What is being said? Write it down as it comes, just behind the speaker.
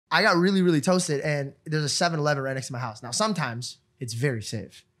I got really, really toasted, and there's a 7-Eleven right next to my house. Now, sometimes it's very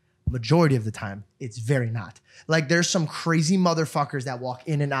safe. Majority of the time, it's very not. Like, there's some crazy motherfuckers that walk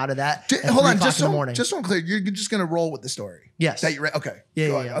in and out of that. Hold on, just so I'm clear, you're just gonna roll with the story. Yes. That you okay. Yeah.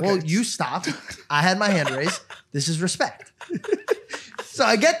 Okay. Well, you stopped. I had my hand raised. This is respect. So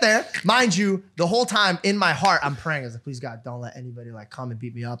I get there, mind you, the whole time in my heart, I'm praying. I was like, please God, don't let anybody like come and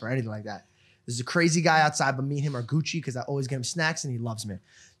beat me up or anything like that. There's a crazy guy outside, but me and him are Gucci because I always get him snacks and he loves me.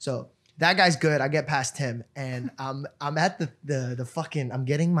 So that guy's good. I get past him and I'm at the fucking, I'm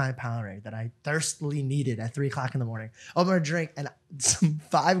getting my Powerade that I thirstily needed at 3 o'clock in the morning. Open a drink and some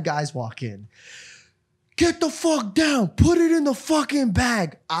 5 guys walk in. Get the fuck down. Put it in the fucking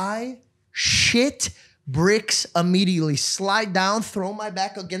bag. I shit bricks immediately, slide down, throw my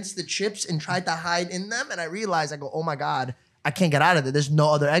back against the chips and tried to hide in them. And I realized, I go, oh my God, I can't get out of there. There's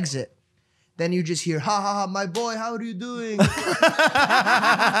no other exit. Then you just hear, ha ha ha, my boy, how are you doing? Bro,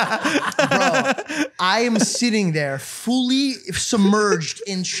 I am sitting there fully submerged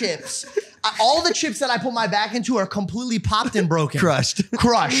in chips. All the chips that I put my back into are completely popped and broken. Crushed.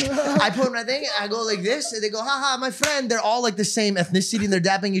 I put my thing, I go like this, and they go, haha, my friend. They're all like the same ethnicity, and they're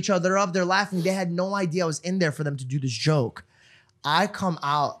dapping each other up. They're laughing. They had no idea I was in there for them to do this joke. I come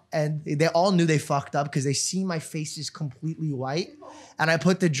out, and they all knew they fucked up because they see my face is completely white. And I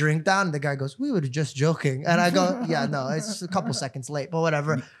put the drink down, and the guy goes, we were just joking. And I go, yeah, no, it's a couple seconds late, but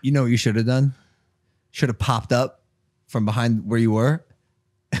whatever. You know what you should have done? Should have popped up from behind where you were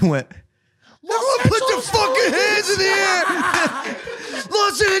and went, everyone put your fucking hands in the air.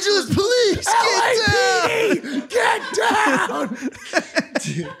 Los Angeles police, get down.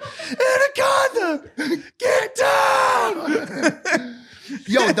 Anaconda, get down.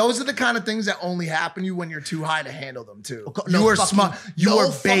 Yo, those are the kind of things that only happen to you when you're too high to handle them too. No you are fucking, smart. You no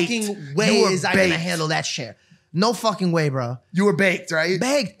are baked. Fucking way is I gonna handle that shit. No fucking way, bro. You were baked, right?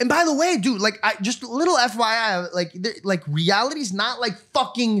 Baked. And by the way, dude, like, I just a little FYI, like reality's not like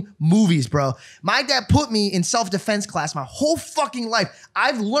fucking movies, bro. My dad put me in self-defense class my whole fucking life.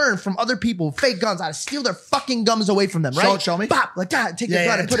 I've learned from other people with fake guns how to steal their fucking guns away from them, right? Show me. Bop, like that, take your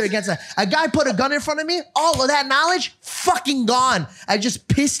gun and put it against a guy put a gun in front of me, all of that knowledge, fucking gone. I just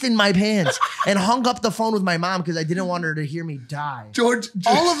pissed in my pants and hung up the phone with my mom because I didn't want her to hear me die. George.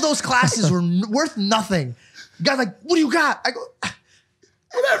 All of those classes were worth nothing. Guy's like, what do you got? I go,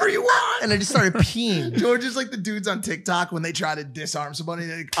 whatever you want. And I just started peeing. George is like the dudes on TikTok when they try to disarm somebody.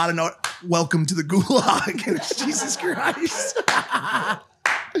 They, I don't know. Welcome to the gulag. And it's Jesus Christ.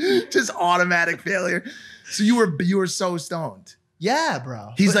 Just automatic failure. So you were so stoned. Yeah,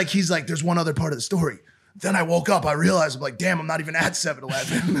 bro. He's like, there's one other part of the story. Then I woke up. I realized, I'm like, damn, I'm not even at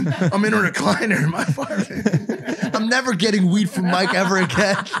 7-Eleven. I'm in a recliner in my apartment. I'm never getting weed from Mike ever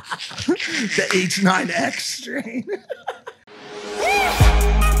again. The H9X strain.